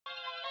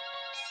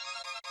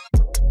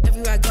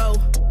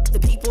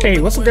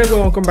Hey, what's up guys, and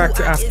welcome back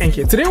to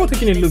askNK. Today we're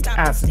taking a look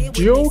at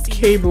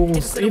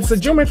GeoCables. It's a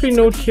geometry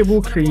node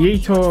cable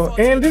creator,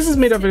 and this is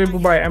made available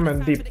by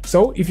Addon.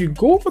 So if you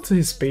go over to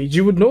his page,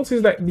 you would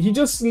notice that he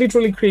just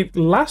literally created.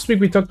 Last week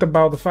we talked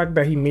about the fact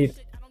that he made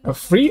a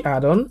free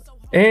add-on,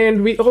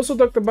 and we also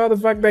talked about the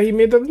fact that he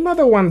made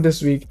another one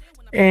this week,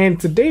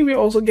 and today we're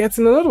also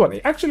getting another one.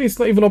 Actually, it's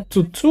not even up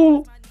to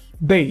 2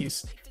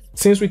 days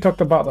since we talked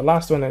about the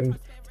last one, and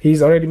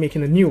he's already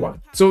making a new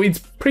one. So it's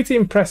pretty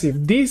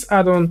impressive. This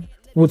add-on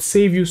would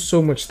save you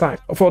so much time.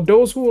 For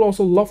those who would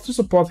also love to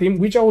support him,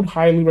 which I would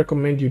highly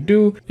recommend you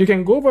do, you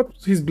can go over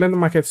to his Blender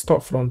Market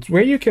storefront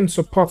where you can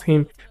support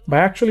him by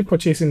actually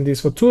purchasing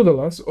this for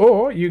 $2,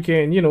 or you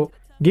can,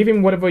 give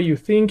him whatever you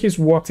think is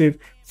worth it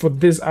for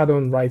this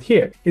add-on right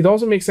here. It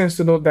also makes sense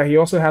to note that he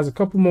also has a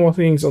couple more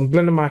things on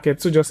Blender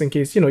Market, so just in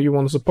case, you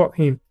want to support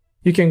him,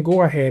 you can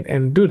go ahead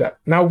and do that.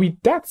 Now,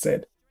 with that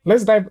said,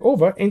 let's dive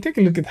over and take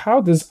a look at how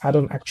this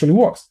add-on actually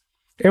works.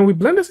 And with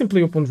Blender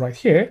simply opened right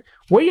here,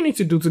 what you need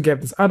to do to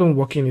get this add-on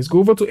working is go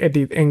over to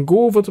Edit and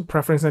go over to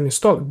Preference and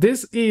install it.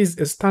 This is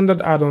a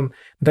standard add-on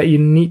that you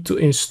need to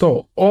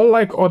install.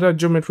 Unlike other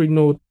geometry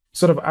node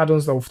sort of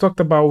add-ons that we've talked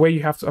about where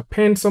you have to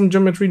append some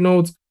geometry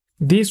nodes,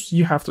 this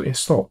you have to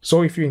install.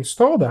 So if you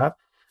install that,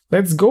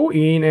 let's go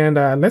in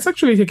and let's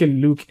actually take a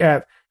look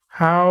at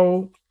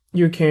how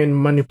you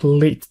can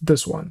manipulate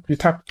this one. You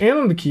tap N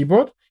on the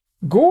keyboard,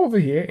 go over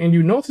here, and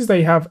you notice that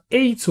you have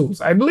A tools.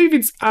 I believe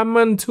it's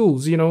Aman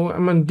tools,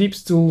 Aman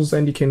Deep's tools,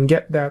 and you can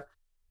get that.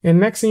 And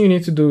next thing you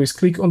need to do is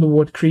click on the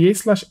word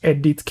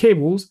create/edit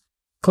cables,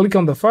 click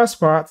on the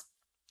first part,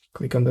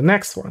 click on the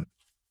next one.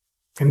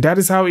 And that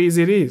is how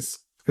easy it is.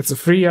 It's a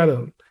free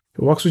add-on.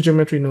 It works with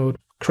geometry node,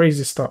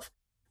 crazy stuff.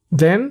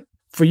 Then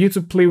for you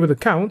to play with the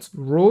count,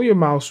 roll your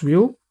mouse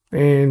wheel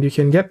and you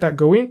can get that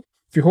going.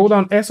 If you hold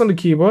down S on the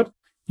keyboard,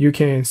 you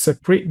can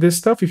separate this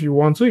stuff if you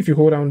want to. If you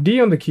hold down D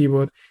on the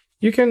keyboard,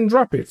 you can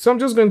drop it. So I'm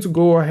just going to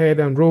go ahead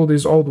and roll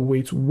this all the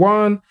way to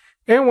 1.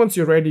 And once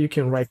you're ready, you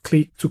can right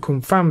click to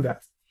confirm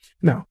that.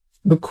 Now,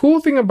 the cool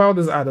thing about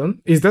this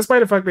add-on is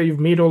despite the fact that you've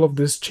made all of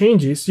these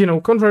changes,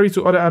 contrary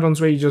to other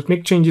add-ons where you just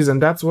make changes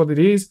and that's what it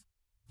is,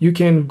 you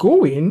can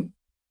go in,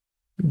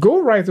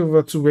 go right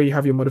over to where you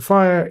have your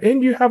modifier,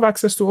 and you have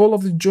access to all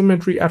of the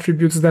geometry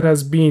attributes that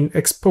has been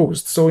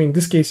exposed. So in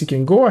this case, you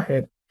can go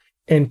ahead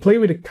and play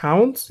with the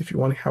counts. If you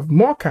want to have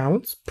more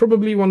counts,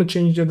 probably you want to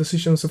change your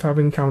decisions of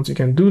having counts, you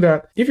can do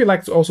that. If you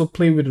like to also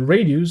play with the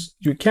radius,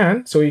 you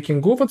can. So you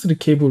can go over to the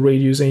cable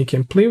radius and you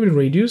can play with the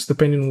radius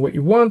depending on what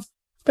you want.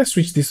 Let's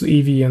switch this to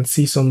EV and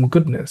see some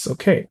goodness.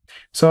 Okay,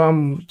 so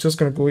I'm just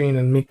going to go in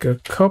and make a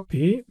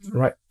copy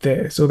right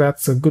there. So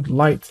that's a good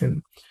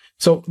lighting.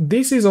 So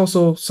this is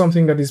also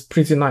something that is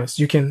pretty nice.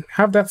 You can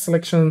have that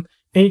selection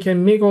and you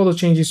can make all the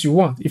changes you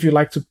want. If you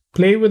like to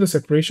play with the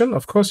separation,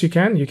 of course you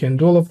can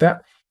do all of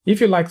that. If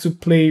you like to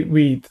play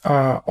with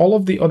all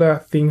of the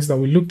other things that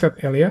we looked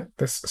at earlier,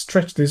 let's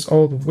stretch this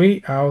all the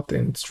way out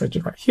and stretch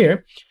it right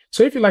here.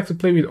 So if you like to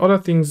play with other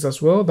things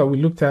as well that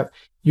we looked at,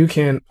 you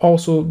can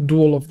also do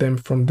all of them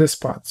from this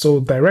part. So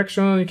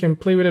direction, you can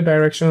play with the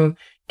direction, you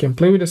can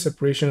play with the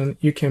separation,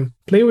 you can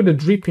play with the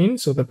dripping.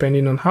 So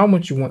depending on how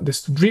much you want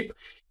this to drip,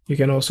 you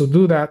can also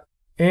do that.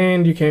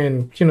 And you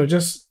can,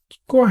 just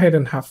go ahead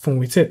and have fun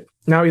with it.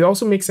 Now, it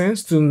also makes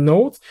sense to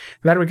note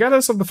that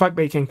regardless of the fact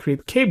that you can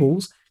create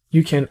cables,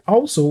 you can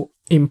also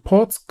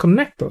import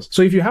connectors.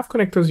 So if you have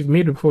connectors you've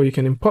made before, you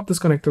can import these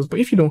connectors.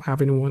 But if you don't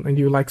have anyone and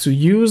you like to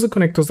use the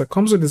connectors that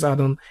comes with this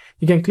add-on,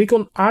 you can click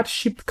on Add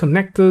Shipped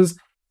Connectors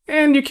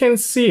and you can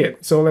see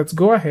it. So let's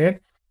go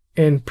ahead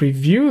and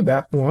preview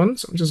that one.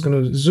 So I'm just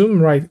going to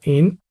zoom right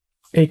in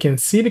and you can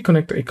see the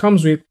connector it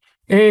comes with.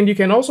 And you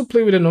can also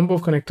play with a number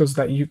of connectors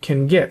that you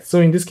can get. So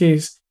in this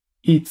case,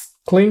 it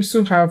claims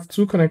to have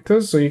 2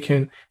 connectors, so you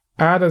can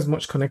add as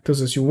much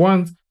connectors as you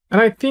want. And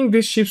I think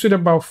this ships with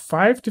about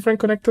 5 different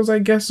connectors, I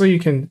guess. So you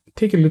can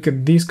take a look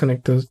at these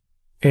connectors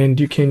and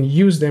you can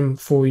use them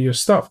for your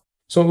stuff.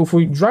 So if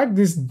we drag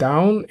this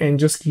down and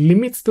just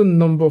limit the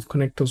number of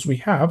connectors we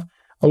have,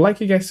 I'd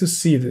like you guys to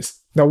see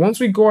this. Now, once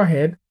we go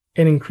ahead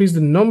and increase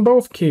the number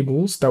of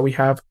cables that we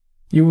have,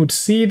 you would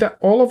see that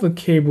all of the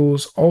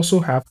cables also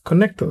have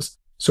connectors.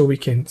 So we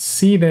can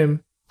see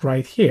them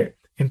right here.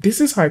 And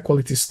this is high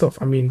quality stuff.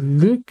 I mean,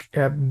 look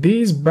at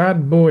these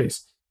bad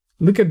boys.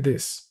 Look at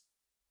this.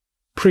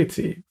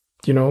 Pretty,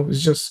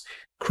 it's just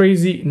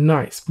crazy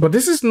nice. But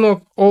this is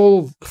not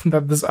all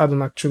that this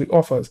add-on actually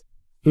offers.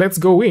 Let's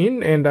go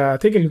in and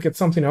take a look at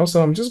something else.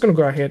 So I'm just going to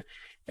go ahead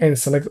and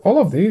select all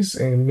of these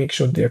and make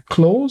sure they're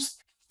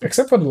closed,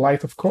 except for the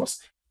light, of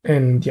course.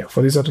 And yeah,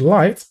 for these are the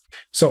lights.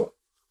 So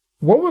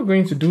what we're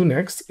going to do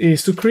next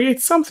is to create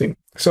something.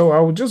 So I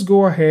will just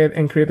go ahead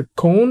and create a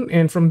cone.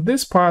 And from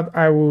this part,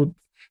 I will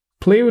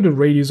play with the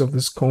radius of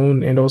this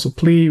cone and also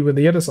play with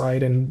the other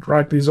side and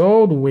drag this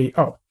all the way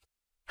up.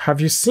 Have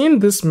you seen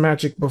this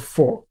magic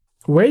before?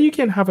 Where you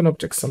can have an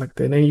object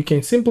selected and you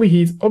can simply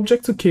hit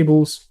Object to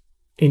Cables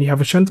and you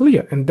have a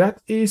chandelier. And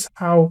that is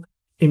how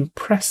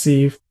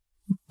impressive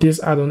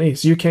this add-on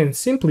is. You can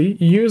simply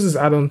use this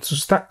add-on to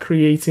start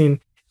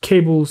creating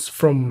cables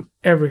from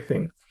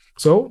everything.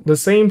 So the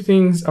same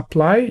things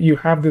apply. You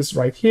have this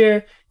right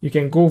here. You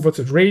can go over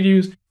to the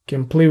radius. You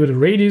can play with the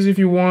radius if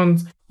you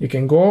want. You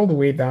can go all the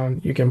way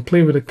down. You can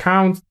play with the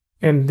count.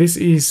 And this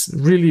is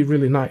really,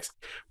 really nice.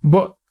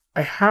 But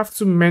I have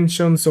to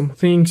mention some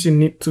things you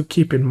need to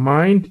keep in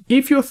mind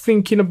if you're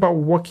thinking about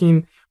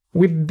working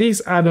with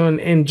this add-on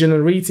and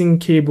generating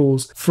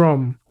cables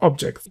from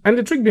objects. And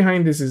the trick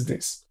behind this is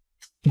this,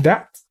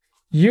 that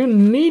you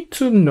need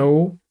to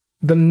know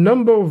the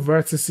number of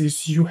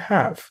vertices you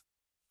have.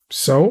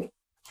 So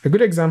a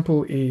good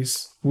example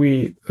is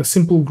with a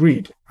simple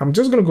grid. I'm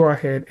just going to go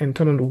ahead and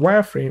turn on the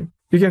wireframe.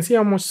 You can see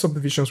how much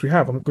subdivisions we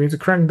have. I'm going to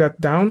crank that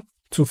down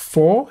to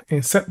 4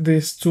 and set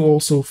this to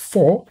also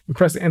 4 and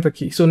press the enter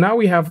key. So now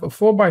we have a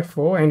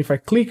 4x4, and if I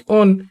click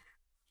on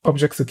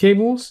objects to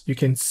cables, you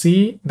can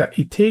see that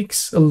it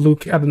takes a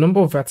look at the number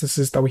of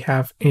vertices that we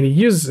have and it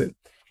uses it.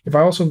 If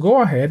I also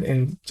go ahead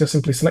and just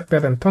simply select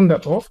that and turn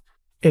that off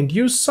and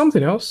use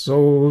something else, so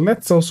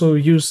let's also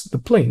use the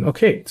plane.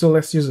 Okay, so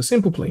let's use a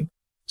simple plane.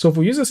 So if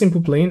we use a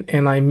simple plane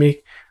and I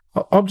make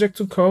an object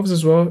to curves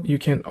as well, you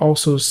can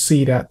also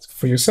see that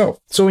for yourself.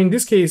 So in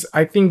this case,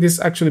 I think this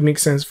actually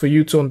makes sense for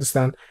you to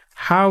understand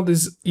how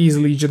this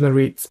easily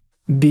generates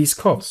these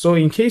curves. So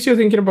in case you're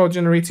thinking about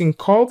generating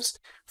curves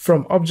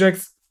from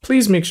objects,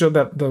 please make sure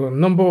that the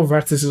number of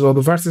vertices or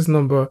the vertex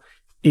number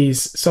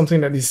is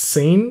something that is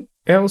sane,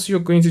 else you're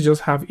going to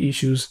just have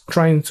issues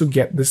trying to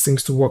get these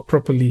things to work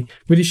properly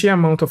with the sheer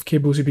amount of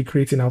cables you'll be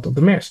creating out of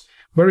the mesh.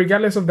 But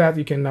regardless of that,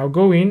 you can now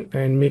go in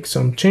and make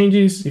some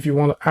changes. If you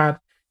want to add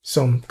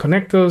some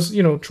connectors,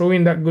 you know, throw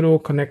in that good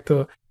old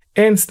connector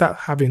and start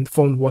having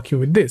fun working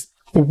with this.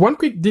 But one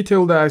quick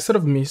detail that I sort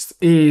of missed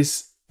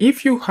is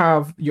if you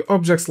have your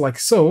objects like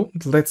so,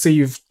 let's say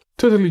you've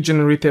totally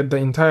generated the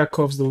entire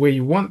curves the way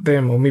you want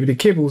them, or maybe the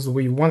cables the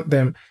way you want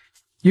them,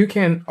 you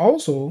can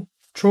also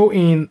throw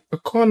in a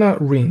corner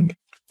ring.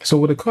 So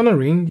with a corner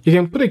ring, you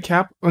can put a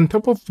cap on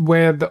top of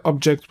where the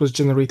object was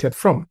generated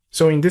from.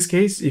 So in this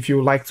case, if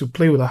you like to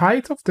play with the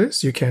height of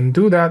this, you can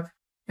do that,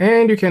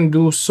 and you can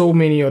do so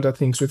many other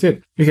things with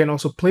it. You can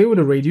also play with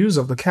the radius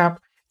of the cap,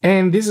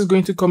 and this is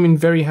going to come in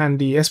very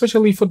handy,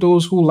 especially for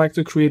those who like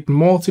to create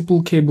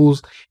multiple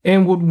cables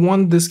and would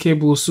want these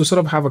cables to sort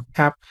of have a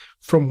cap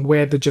from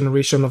where the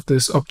generation of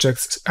this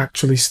object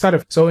actually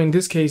started. So in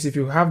this case, if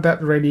you have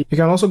that ready, you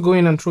can also go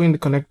in and throw in the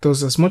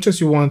connectors as much as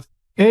you want,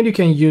 and you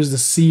can use the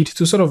seed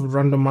to sort of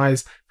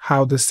randomize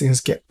how these things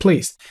get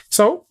placed.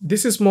 So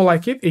this is more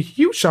like it. A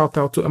huge shout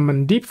out to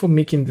Amandeep for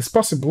making this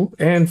possible.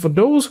 And for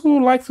those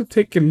who like to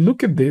take a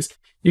look at this,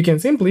 you can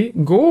simply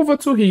go over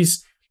to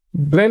his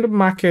Blender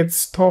Market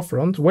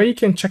storefront, where you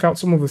can check out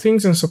some of the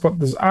things and support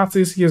this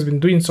artist. He has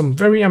been doing some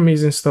very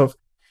amazing stuff.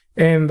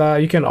 And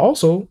you can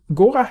also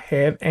go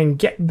ahead and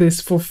get this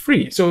for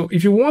free. So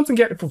if you want to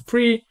get it for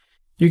free,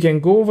 you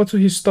can go over to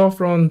his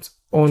storefront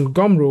on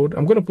Gumroad.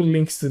 I'm going to put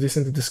links to this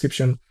in the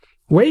description,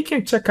 where you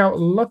can check out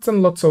lots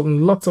and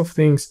lots of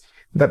things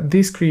that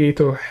this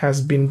creator has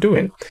been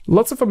doing.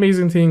 Lots of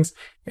amazing things.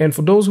 And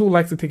for those who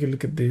like to take a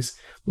look at this,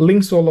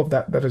 links to all of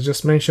that I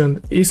just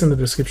mentioned is in the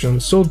description,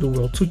 so do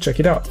well to check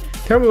it out.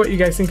 Tell me what you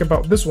guys think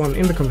about this one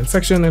in the comment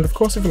section, and of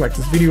course, if you like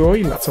this video or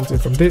you learned something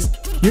from this,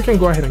 you can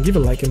go ahead and give a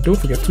like, and don't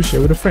forget to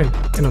share with a friend.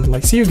 And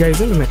I'll see you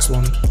guys in the next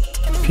one.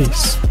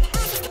 Peace.